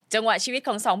จังหวะชีวิตข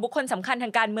องสองบุคคลสำคัญทา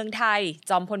งการเมืองไทย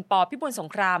จอมพล ป.พิบูลสง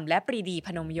ครามและปรีดีพ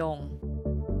นมยงค์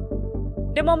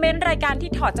The Moment รายการ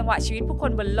ที่ถอดจังหวะชีวิตผู้ค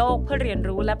นบนโลกเพื่อเรียน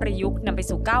รู้และประยุกต์นำไป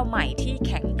สู่ก้าวใหม่ที่แ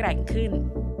ข็งแกร่งขึ้น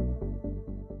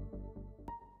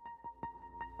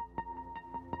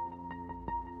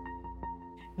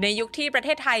ในยุคที่ประเท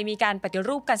ศไทยมีการปฏิ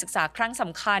รูปการศึกษาครั้งส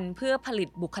ำคัญเพื่อผลิต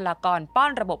บุคลากรป้อ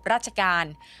นระบบราชการ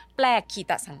แปลกขี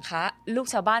ตสังคะลูก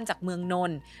ชาวบ้านจากเมืองน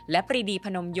นท์และปรีดีพ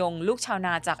นมยงค์ลูกชาวน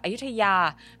าจากอยุธยา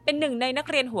เป็นหนึ่งในนัก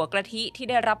เรียนหัวกะทิที่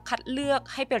ได้รับคัดเลือก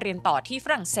ให้ไปเรียนต่อที่ฝ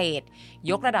รั่งเศส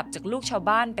ยกระดับจากลูกชาว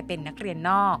บ้านไปเป็นนักเรียน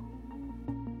นอก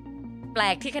แปล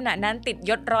กที่ขณะนั้นติด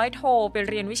ยศร้อยโทไป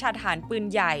เรียนวิชาทหารปืน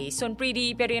ใหญ่ส่วนปรีดี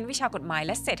ไปเรียนวิชากฎหมายแ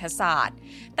ละเศรษฐศาสตร์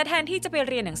แต่แทนที่จะไป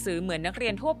เรียนหนังสือเหมือนนักเรี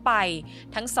ยนทั่วไป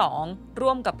ทั้งสองร่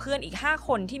วมกับเพื่อนอีก5ค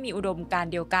นที่มีอุดมการ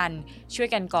ณ์เดียวกันช่วย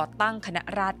กันก่อตั้งคณะ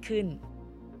ราษฎรขึ้น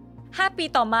5 ปี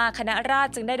ต่อมาคณะราษฎ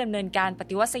รจึงได้ดำเนินการป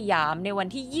ฏิวัติสยามในวัน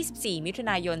ที่24มิถุ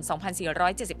นายน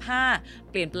2475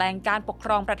เปลี่ยนแปลงการปกค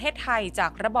รองประเทศไทยจา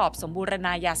กระบอบสมบูรณ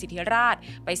าญาสิทธิราชย์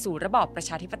ไปสู่ระบอบประช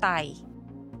าธิปไตย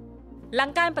หลั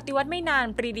งการปฏิวัติไม่นาน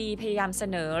ปรีดีพยายามเส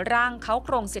นอร่างเค้าโค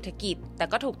รงเศรษฐกิจแต่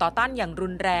ก็ถูกต่อต้านอย่างรุ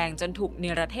นแรงจนถูกเน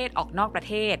รเทศออกนอกประ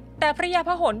เทศแต่พระยาพ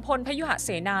หลพลพยุหเส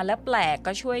นาและแปลก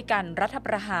ก็ช่วยกันรัฐป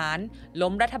ระหารล้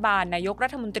มรัฐบาลนายกรั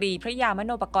ฐมนตรีพระยามโ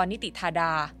นปกรณ์นิติธาด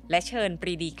าและเชิญป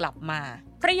รีดีกลับมา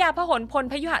พระยาพหลพล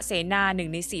พยุหเสนา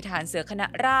1 ใน 4ทหารเสือคณะ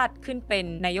ราษฎรขึ้นเป็น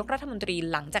นายกรัฐมนตรี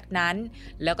หลังจากนั้น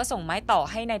แล้วก็ส่งไม้ต่อ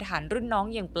ให้นายทหารรุ่นน้อง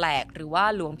อย่างแปลกหรือว่า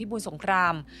หลวงพิบูลสงครา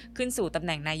มขึ้นสู่ตำแห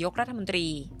น่งนายกรัฐมนตรี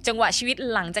จังหวะชีวิต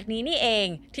หลังจากนี้นี่เอง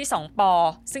ที่2 ป.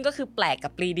ซึ่งก็คือแปลกกั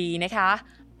บปรีดีนะคะ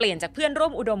เปลี่ยนจากเพื่อนร่ว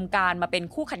มอุดมการณ์มาเป็น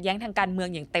คู่ขัดแย้งทางการเมือง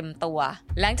อย่างเต็มตัว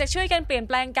หลังจากช่วยกันเปลี่ยนแ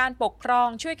ปลงการปกครอง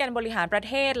ช่วยกันบริหารประเ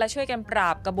ทศและช่วยกันปรา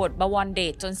บกบฏบวรเด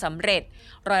ชจนสำเร็จ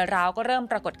รอยร้าวก็เริ่ม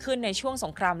ปรากฏขึ้นในช่วงส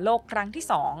งครามโลกครั้งที่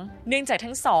2เนื่องจาก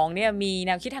ทั้งสองเนี่ยมีแ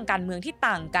นวคิดทางการเมืองที่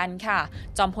ต่างกันค่ะ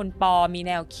จอมพล ป.มี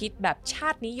แนวคิดแบบชา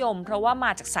ตินิยมเพราะว่าม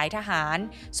าจากสายทหาร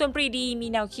ส่วนปรีดีมี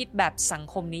แนวคิดแบบสัง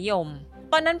คมนิยม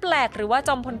ตอนนั้นแปลกหรือว่าจ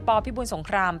อมพล ป.พิบูลสง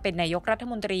ครามเป็นนายกรัฐ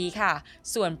มนตรีค่ะ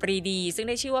ส่วนปรีดีซึ่ง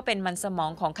ได้ชื่อว่าเป็นมันสมอ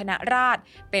งของคณะราษฎร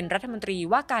เป็นรัฐมนตรี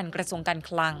ว่าการกระทรวงการ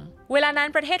คลังเวลานั้น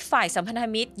ประเทศฝ่ายสัมพันธ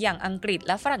มิตรอย่างอังกฤษแ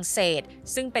ละฝรั่งเศส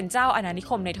ซึ่งเป็นเจ้าอาณานิค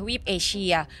มในทวีปเอเชี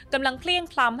ยกำลังเพลี่ยง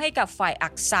พล้ำให้กับฝ่ายอั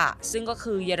กษะซึ่งก็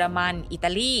คือเยอรมันอิต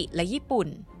าลีและญี่ปุ่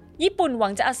นหวั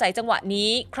งจะอาศัยจังหวะ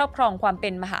นี้ครอบครองความเป็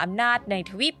นมหาอำนาจใน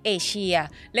ทวีปเอเชีย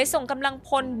และส่งกำลังพ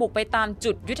ลบุกไปตาม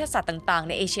จุดยุทธศาสตร์ต่างๆใ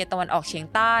นเอเชียตะวันออกเฉียง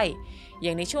ใต้อ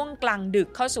ย่างในช่วงกลางดึก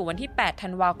เข้าสู่วันที่8ธั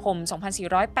นวาคม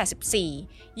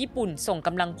2484ญี่ปุ่นส่งก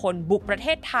ำลังพลบุกประเท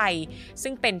ศไทย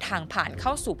ซึ่งเป็นทางผ่านเข้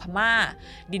าสู่พม่า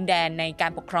ดินแดนในกา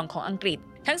รปกครองของอังกฤษ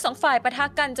ทั้งสองฝ่ายปะทะ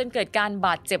กันจนเกิดการบ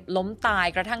าดเจ็บล้มตาย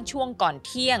กระทั่งช่วงก่อนเ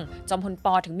ที่ยงจอมพล ป.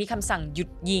ถึงมีคำสั่งหยุด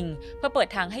ยิงเพื่อเปิด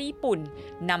ทางให้ญี่ปุ่น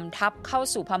นำทัพเข้า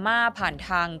สู่พม่าผ่านท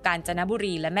างกาญจนบุ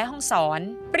รีและแม่ฮ่องสอน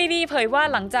ปรีดีเผยว่า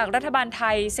หลังจากรัฐบาลไท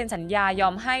ยเซ็นสัญญายอ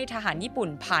มให้ทหารญี่ปุ่น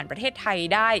ผ่านประเทศไทย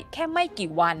ได้แค่ไม่กี่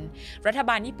วันรัฐ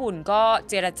บาลญี่ปุ่นก็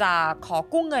เจรจาขอ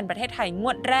กู้เงินประเทศไทยง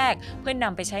วดแรกเพื่อน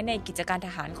ำไปใช้ในกิจการท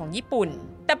หารของญี่ปุ่น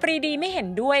แต่ปรีดีไม่เห็น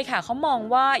ด้วยค่ะเขามอง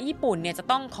ว่าญี่ปุ่นเนี่ยจะ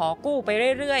ต้องขอกู้ไป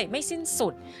เรื่อยๆไม่สิ้นสุ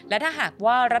ดและถ้าหาก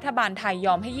ว่ารัฐบาลไทยย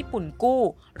อมให้ญี่ปุ่นกู้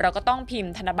เราก็ต้องพิม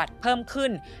พ์ธนบัตรเพิ่มขึ้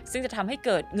นซึ่งจะทำให้เ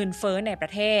กิดเงินเฟ้อในปร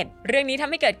ะเทศเรื่องนี้ทำ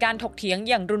ให้เกิดการถกเถียง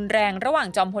อย่างรุนแรงระหว่าง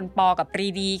จอมพล ป.กับปรี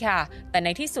ดีค่ะแต่ใน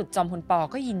ที่สุดจอมพล ป.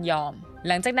ก็ยินยอม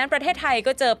หลังจากนั้นประเทศไทย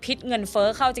ก็เจอพิษเงินเฟ้อ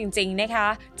เข้าจริงๆนะคะ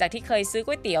จากที่เคยซื้อ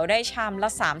ก๋วยเตี๋ยวได้ชามละ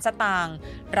3 สตางค์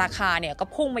ราคาเนี่ยก็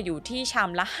พุ่งมาอยู่ที่ชาม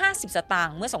ละ50 สตาง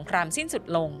ค์เมื่อสงครามสิ้นสุด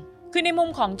ลงคือในมุม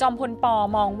ของจอมพล ป.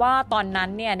มองว่าตอนนั้น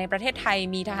เนี่ยในประเทศไทย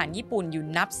มีทหารญี่ปุ่นอยู่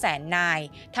นับแสนนาย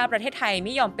ถ้าประเทศไทยไ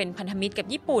ม่ยอมเป็นพันธมิตรกับ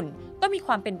ญี่ปุ่นก็มีค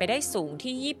วามเป็นไปได้สูง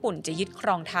ที่ญี่ปุ่นจะยึดคร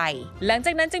องไทยหลังจ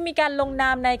ากนั้นจึงมีการลงนา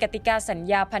มในกติกาสัญ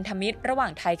ญาพันธมิตรระหว่า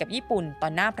งไทยกับญี่ปุ่นต่อ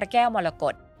หน้าพระแก้วมรก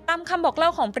ตตามคำบอกเล่า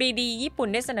ของปรีดีญี่ปุ่น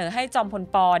ได้เสนอให้จอมพล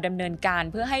ป.ดำเนินการ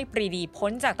เพื่อให้ปรีดีพ้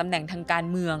นจากตำแหน่งทางการ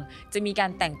เมืองจะมีกา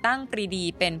รแต่งตั้งปรีดี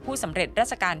เป็นผู้สำเร็จรา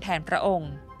ชการแทนพระอง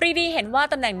ค์ปรีดีเห็นว่า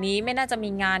ตำแหน่งนี้ไม่น่าจะมี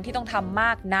งานที่ต้องทำม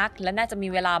ากนักและน่าจะมี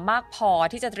เวลามากพอ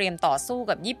ที่จะเตรียมต่อสู้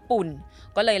กับญี่ปุ่น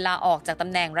ก็เลยลาออกจากตำ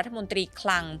แหน่งรัฐมนตรีค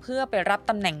ลังเพื่อไปรับ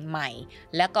ตำแหน่งใหม่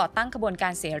และก่อตั้งขบวนกา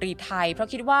รเสรีไทยเพราะ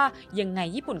คิดว่ายังไง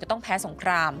ญี่ปุ่นก็ต้องแพ้สงคร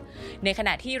ามในขณ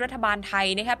ะที่รัฐบาลไทย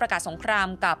นะคะประกาศสงคราม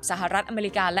กับสหรัฐอเม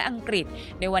ริกาและอังกฤษ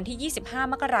ในวันที่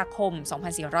25 มกราคม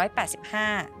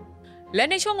 2485และ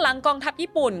ในช่วงหลังกองทัพ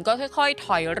ญี่ปุ่นก็ค่อยๆถ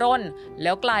อยร่นแ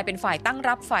ล้วกลายเป็นฝ่ายตั้ง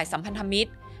รับฝ่ายสัมพันธมิต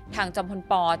รทางจอมพล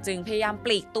ป.จึงพยายามป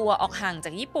ลีกตัวออกห่างจ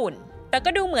ากญี่ปุ่นแต่ก็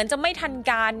ดูเหมือนจะไม่ทัน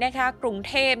การนะคะกรุงเ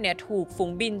ทพเนี่ยถูกฝู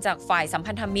งบินจากฝ่ายสัม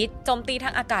พันธมิตรโจมตีทา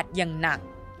งอากาศอย่างหนัก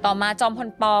ต่อมาจอมพล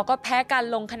ป.ก็แพ้การ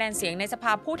ลงคะแนนเสียงในสภ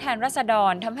าผู้แทนราษฎ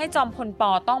รทำให้จอมพล ป.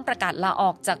ต้องประกาศลาอ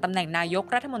อกจากตำแหน่งนายก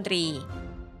รัฐมนตรี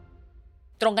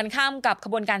ตรงกันข้ามกับข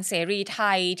บวนการเสรีไท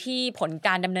ยที่ผลก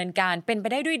ารดำเนินการเป็นไป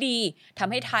ได้ด้วยดีท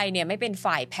ำให้ไทยไม่เป็น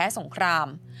ฝ่ายแพ้สงคราม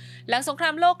หลังสงครา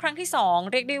มโลกครั้งที่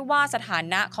2เรียกได้ว่าสถา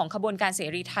นะของขบวนการเส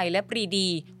รีไทยและปรีดี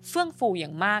เฟื่องฟูอย่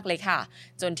างมากเลยค่ะ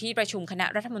จนที่ประชุมคณะ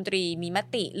รัฐมนตรีมีม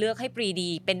ติเลือกให้ปรีดี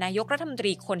เป็นนายกรัฐมนต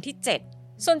รีคนที่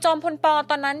7ส่วนจอมพลป.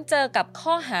ตอนนั้นเจอกับ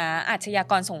ข้อหาอาชญา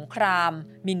กรสงคราม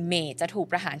หมิ่นเหม่จะถูก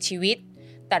ประหารชีวิต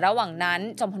แต่ระหว่างนั้น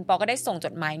จอมพลป.ก็ได้ส่งจ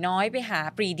ดหมายน้อยไปหา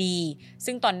ปรีดี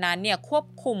ซึ่งตอนนั้นควบ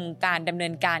คุมการดำเนิ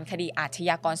นการคดีอาช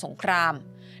ญากรสงคราม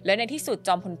และในที่สุดจ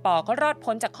อมพลป.ก็รอด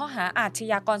พ้นจากข้อหาอาช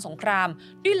ญากรสงคราม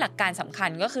ด้วยหลักการสำคัญ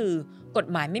ก็คือกฎ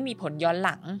หมายไม่มีผลย้อนห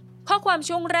ลังข้อความ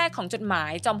ช่วงแรกของจดหมา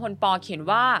ยจอมพลป.เขียน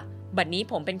ว่าบัดนี้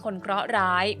ผมเป็นคนเคราะห์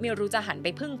ร้ายไม่รู้จะหันไป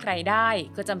พึ่งใครได้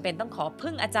ก็จำเป็นต้องขอ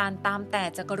พึ่งอาจารย์ตามแต่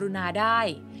จะกรุณาได้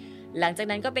หลังจาก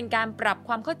นั้นก็เป็นการปรับค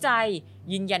วามเข้าใจ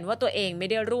ยืนยันว่าตัวเองไม่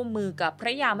ได้ร่วมมือกับพร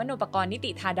ะยามโนปกรณ์นิ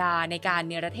ติธาดาในการ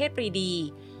เนรเทศปรีดี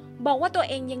บอกว่าตัว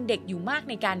เองยังเด็กอยู่มาก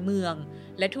ในการเมือง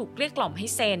และถูกเกลี้ยกล่อมให้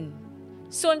เซ็น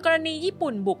ส่วนกรณีญี่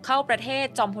ปุ่นบุกเข้าประเทศ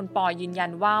จอมพลป.ยืนยั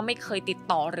นว่าไม่เคยติด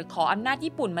ต่อหรือขออำนาจ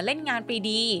ญี่ปุ่นมาเล่นงานปรี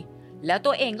ดีแล้ว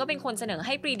ตัวเองก็เป็นคนเสนอใ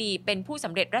ห้ปรีดีเป็นผู้ส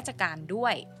ำเร็จราชการด้ว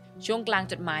ยช่วงกลาง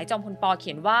จดหมายจอมพลป.เ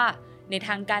ขียนว่าในท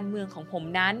างการเมืองของผม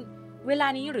นั้นเวลา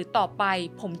นี้หรือต่อไป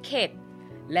ผมเข็ด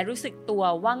และรู้สึกตัว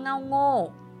ว่าเง่าโง่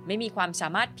ไม่มีความสา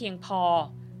มารถเพียงพอ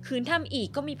คืนทำอีก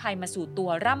ก็มีภัยมาสู่ตัว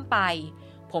ร่ำไป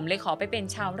ผมเลยขอไปเป็น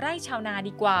ชาวไร่ชาวนา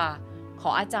ดีกว่าขอ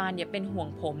อาจารย์อย่าเป็นห่วง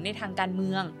ผมในทางการเมื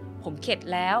องผมเข็ด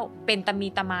แล้วเป็นตะมี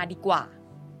ตะมาดีกว่า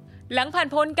หลังผ่าน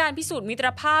พ้นการพิสูจน์มิตร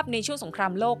ภาพในช่วงสงครา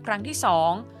มโลกครั้งที่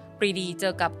2ปรีดีเจ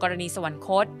อกับกรณีสวรรค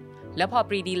ตแล้วพอ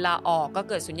ปรีดีลาออกก็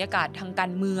เกิดสุญญากาศทางกา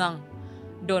รเมือง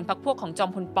โดนพรรคพวกของจอม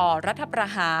พลป.รัฐประ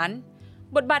หาร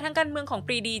บทบาททางการเมืองของป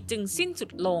รีดีจึงสิ้นสุ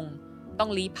ดลงต้อง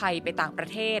ลี้ภัยไปต่างประ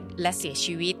เทศและเสีย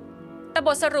ชีวิตแต่บ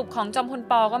ทสรุปของจอมพล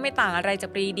ป.ก็ไม่ต่างอะไรจาก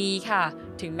ปรีดีค่ะ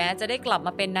ถึงแม้จะได้กลับม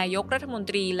าเป็นนายกรัฐมน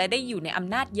ตรีและได้อยู่ในอ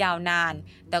ำนาจยาวนาน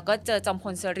แต่ก็เจอจอมพ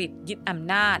ลสฤษดิ์ยึดอ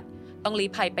ำนาจต้องลี้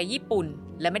ภัยไปญี่ปุ่น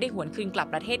และไม่ได้หวนคืนกลับ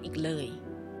ประเทศอีกเลย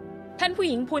ท่านผู้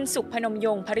หญิงพูนสุขพนมย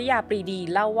งค์ภริยาปรีดี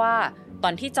เล่าว่าตอ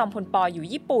นที่จอมพลป.อยู่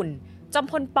ญี่ปุ่นจอม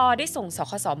พลป.ได้ส่งส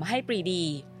คส.มาให้ปรีดี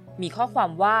มีข้อควา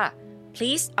มว่า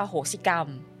please อโหสิกรรม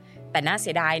แต่น่าเ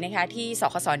สียดายนะคะที่ส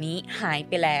คส.นี้หาย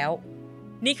ไปแล้ว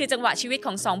นี่คือจังหวะชีวิตข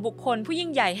อง2บุคคลผู้ยิ่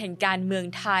งใหญ่แห่งการเมือง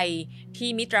ไทยที่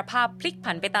มิตรภาพพลิก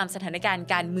ผันไปตามสถานการณ์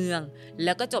การเมืองแ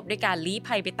ล้วก็จบด้วยการลี้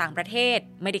ภัยไปต่างประเทศ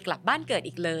ไม่ได้กลับบ้านเกิด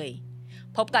อีกเลย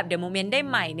พบกับ The Moment ได้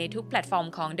ใหม่ในทุกแพลตฟอร์ม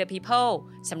ของ The People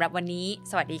สำหรับวันนี้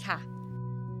สวัสดีค่ะ